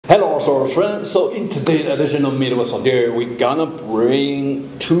Longsword friends, so in today's edition of Meet with Soldier, we're gonna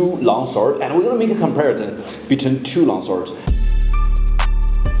bring two longswords and we're gonna make a comparison between two longswords.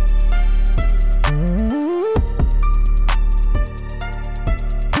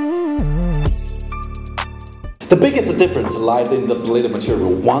 The biggest difference lies in the blade material.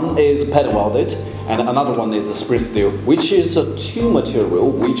 One is pad welded and another one is spring steel, which is a two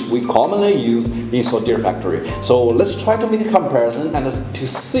material which we commonly use in soldier factory. So let's try to make a comparison and to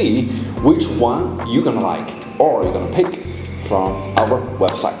see which one you're gonna like or you're gonna pick from our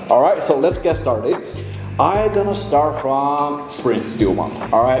website. Alright, so let's get started. I'm gonna start from spring steel one.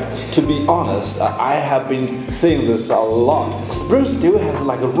 Alright, to be honest, I have been seeing this a lot. Spring steel has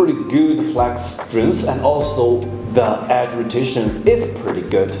like a really good flex strength and also the edge rotation is pretty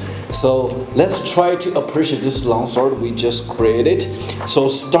good. So let's try to appreciate this longsword we just created. So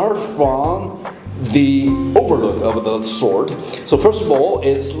start from the overlook of the sword. So first of all,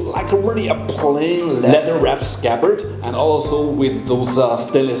 it's like really a plain leather wrap scabbard and also with those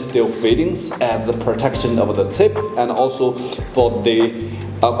stainless steel fittings as the protection of the tip and also for the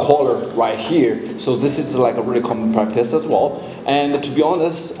collar right here. So this is like a really common practice as well. And to be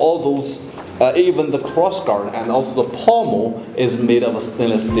honest, all those even the crossguard and also the pommel is made of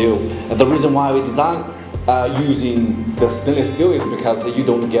stainless steel. And the reason why we design using the stainless steel is because you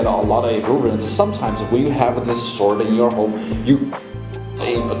don't get a lot of erosion. Sometimes when you have this sword in your home,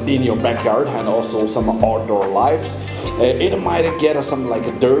 in your backyard and also some outdoor lives, it might get some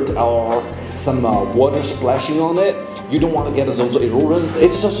like dirt or some water splashing on it. You don't want to get those erosions.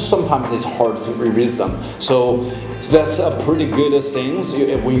 It's just sometimes it's hard to erase them. So that's a pretty good thing. So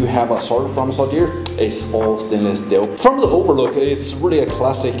when you have a sword from soldier, it's all stainless steel. From the overlook, it's really a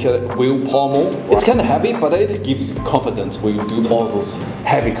classic wheel pommel. It's kind of heavy, but it gives you confidence when you do all those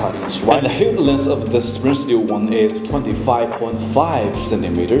heavy cuttings, right? And the hilt length of the spring steel one is 25.5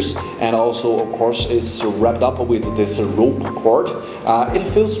 centimeters, and also of course it's wrapped up with this rope cord. It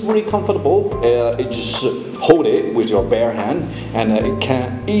feels really comfortable. It just hold it with your bare hand and it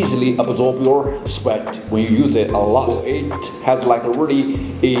can easily absorb your sweat when you use it a lot. It has like a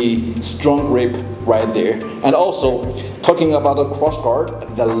really strong grip right there. And also talking about the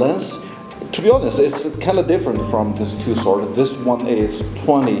crossguard, the length, to be honest, it's kind of different from these two swords. This one is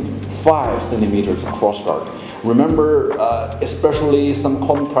 25 centimeters crossguard. Remember, especially some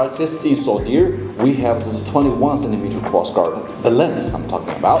common practice in soldier, we have this 21 centimeter crossguard, the length I'm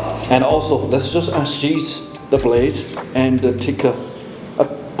talking about. And also, let's just unsheath the blade and take a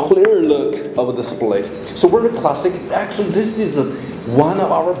clear look of this blade. So very classic. Actually, this is one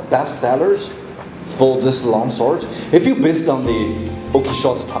of our best sellers for this longsword. If you based on the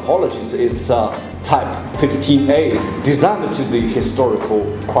Short typologies, it's type 15A, designed to the historical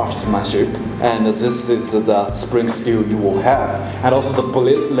craftsmanship, and this is the spring steel you will have. And also the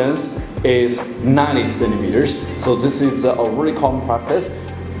blade length is 90 centimeters. So this is a really common practice.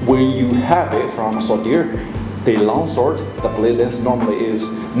 When you have it from a soldier, the longsword, the blade length normally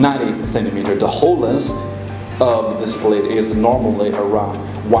is 90 centimeters. The whole length of this blade is normally around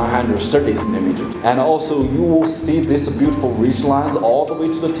 130 centimeters. And also you will see this beautiful ridge line all the way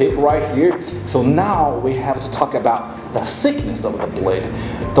to the tip right here. So now we have to talk about the thickness of the blade.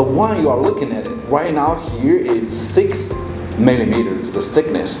 The one you are looking at it right now here is 6 millimeters, the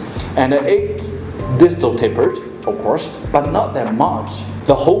thickness, and it's distal tapered, of course, but not that much.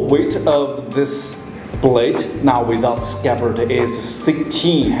 The whole weight of this blade now without scabbard is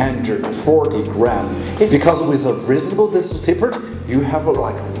 1640 grams. It's because with a reasonable distal tapered, you have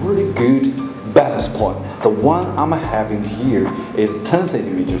like a really good balance point. The one I'm having here is 10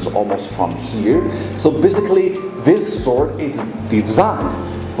 centimeters almost from here. So basically this sword is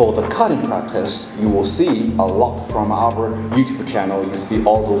designed for the cutting practice. You will see a lot from our YouTube channel. You see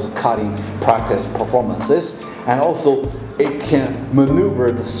all those cutting practice performances, and also it can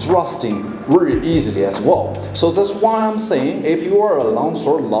maneuver the thrusting really easily as well. So that's why I'm saying if you are a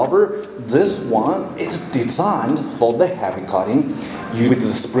longsword lover, this one is designed for the heavy cutting. With the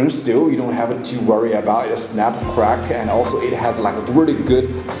spring steel, you don't have to worry about it snap, crack, and also it has like a really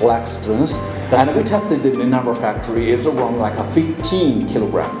good flex strength. And we tested it in our factory, is around like a 15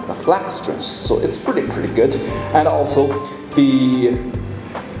 kilogram the flex strength. So it's pretty good. And also the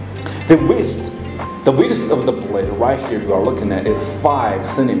width. The width of the blade right here you are looking at is 5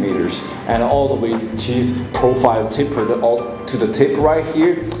 centimeters and all the way to profile tapered all to the tip right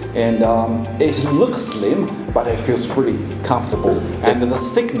here, and it looks slim but it feels really comfortable. And the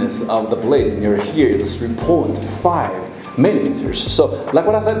thickness of the blade near here is 3.5 millimeters. So like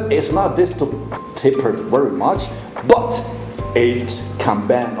what I said, it's not distal tapered very much, but it can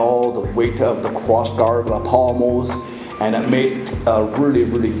bend all the weight of the crossguard, the pommels, and it made a really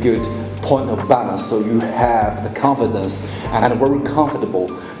good point of balance, so you have the confidence and very comfortable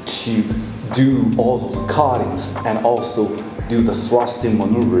to do all those cuttings and also do the thrusting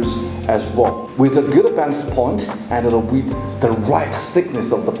maneuvers as well. With a good balance point and with the right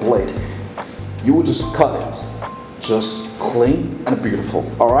thickness of the blade, you will just cut it just clean and beautiful.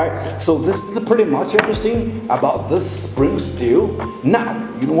 Alright, so this is pretty much everything about this spring steel. Now,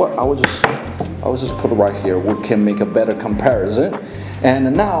 you know what, I will just put it right here. We can make a better comparison.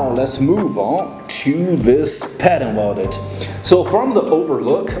 And now let's move on to this pattern welded. So from the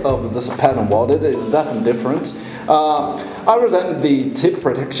overlook of this pattern welded, it's definitely different. Other than the tip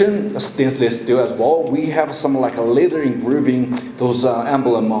protection, stainless steel as well, we have some like a laser engraving, those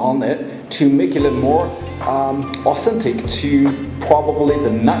emblem on it to make it a little more authentic to probably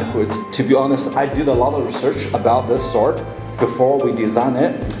the knighthood. To be honest, I did a lot of research about this sword before we design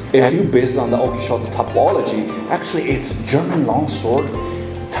it. If you base on the OP-Shot topology, actually it's German longsword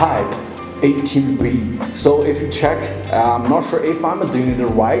type 18B. So if you check, I'm not sure if I'm doing it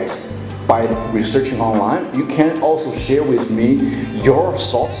right by researching online. You can also share with me your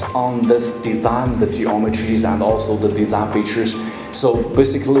thoughts on this design, the geometries and also the design features. So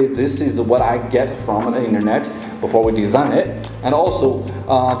basically this is what I get from the internet before we design it. And also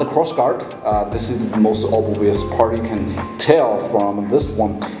the crossguard, this is the most obvious part you can tell from this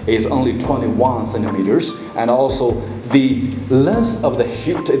one, is only 21 centimeters, and also the length of the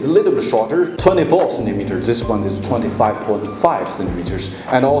hilt is a little bit shorter, 24 centimeters. This one is 25.5 centimeters.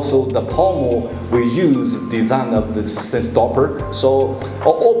 And also the pommel we use design of this stopper, so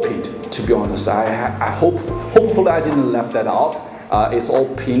all pinned, to be honest. Hopefully I didn't left that out. It's all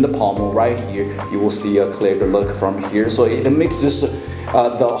pinned pommel right here. You will see a clearer look from here. So it makes this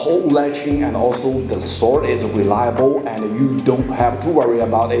the whole latching and also the sword is reliable, and you don't have to worry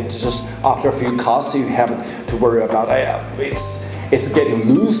about it. Just after a few cuts, you have to worry about it's getting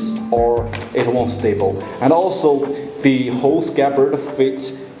loose or it won't stable. And also the whole scabbard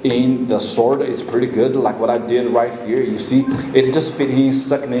fits in the sword is pretty good, like what I did right here. You see, it just fit in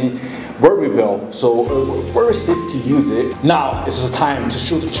secondly very well, so very safe to use it. Now it's the time to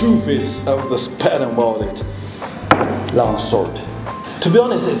show the true face of this pattern welded longsword. To be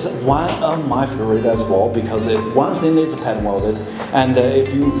honest, it's one of my favorite as well, because one thing is pattern welded, and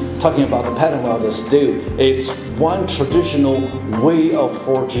if you're talking about the pattern welded steel, it's one traditional way of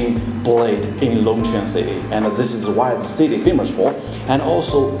forging blade in Longquan City, and this is why the city famous for. And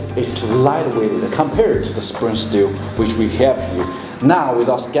also, it's lightweighted compared to the spring steel which we have here. Now with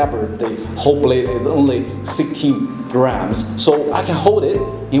our scabbard, the whole blade is only 16 grams, so I can hold it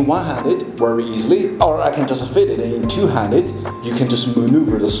in one-handed very easily, or I can just fit it in two-handed. You can just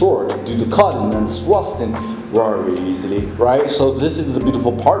maneuver the sword, do the cutting and thrusting very easily, right? So this is the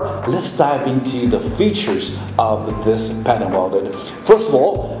beautiful part. Let's dive into the features of this pattern welded. First of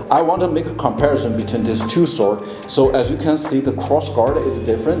all, I want to make a comparison between these two swords. So as you can see, the crossguard is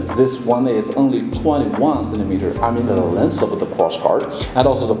different. This one is only 21 centimeters. I mean the length of the crossguard, and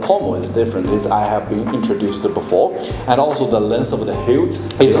also the pommel is different. I have been introduced before, and also the length of the hilt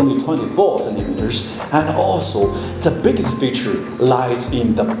is only 24 centimeters. And also the biggest feature lies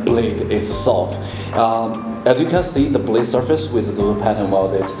in the blade itself. As you can see, the blade surface with the pattern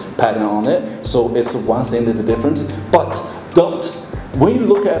welded pattern on it, so it's one thing that's different. But when you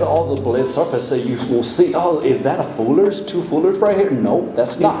look at all the blade surface, you will see, oh, is that a fullers? Two fullers right here? No,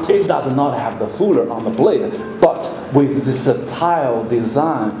 that's not. It does not have the fuller on the blade, but with this tile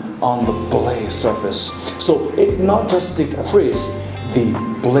design on the blade surface, so it not just decrease the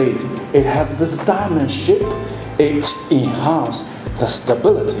blade, it has this diamond shape. It enhances the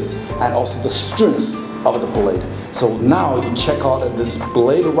stabilities and also the strength of the blade. So now you check out this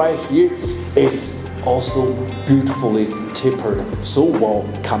blade right here is also beautifully tapered so well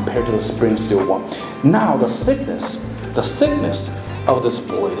compared to the spring steel one. Now the thickness of this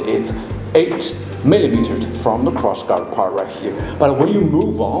blade is 8 millimeters from the crossguard part right here. But when you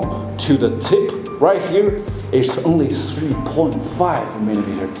move on to the tip right here, it's only 3.5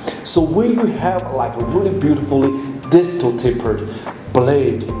 millimeters. So when you have like a really beautifully distal tapered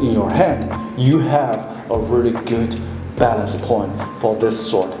blade in your hand, you have a really good balance point for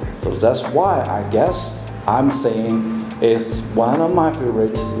this sword. So that's why I guess I'm saying it's one of my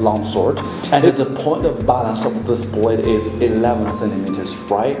favorite longsword. And the point of balance of this blade is 11 centimeters,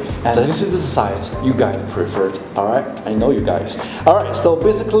 right? And this is the size you guys preferred, alright? I know you guys. Alright, so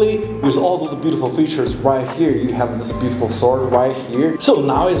basically with all those beautiful features right here, you have this beautiful sword right here. So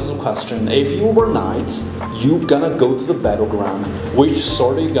now is the question, if you were knight, you gonna go to the battleground, which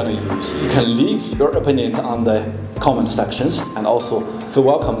sword are you gonna use? You can leave your opinions on the comment sections, and also feel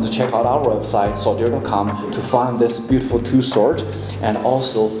welcome to check out our website, soldier.com, to find this beautiful tool sword. And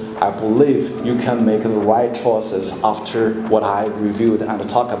also, I believe you can make the right choices after what I reviewed and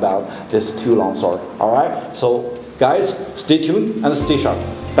talk about this two longsword. Alright, so guys, stay tuned and stay sharp.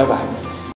 Bye bye.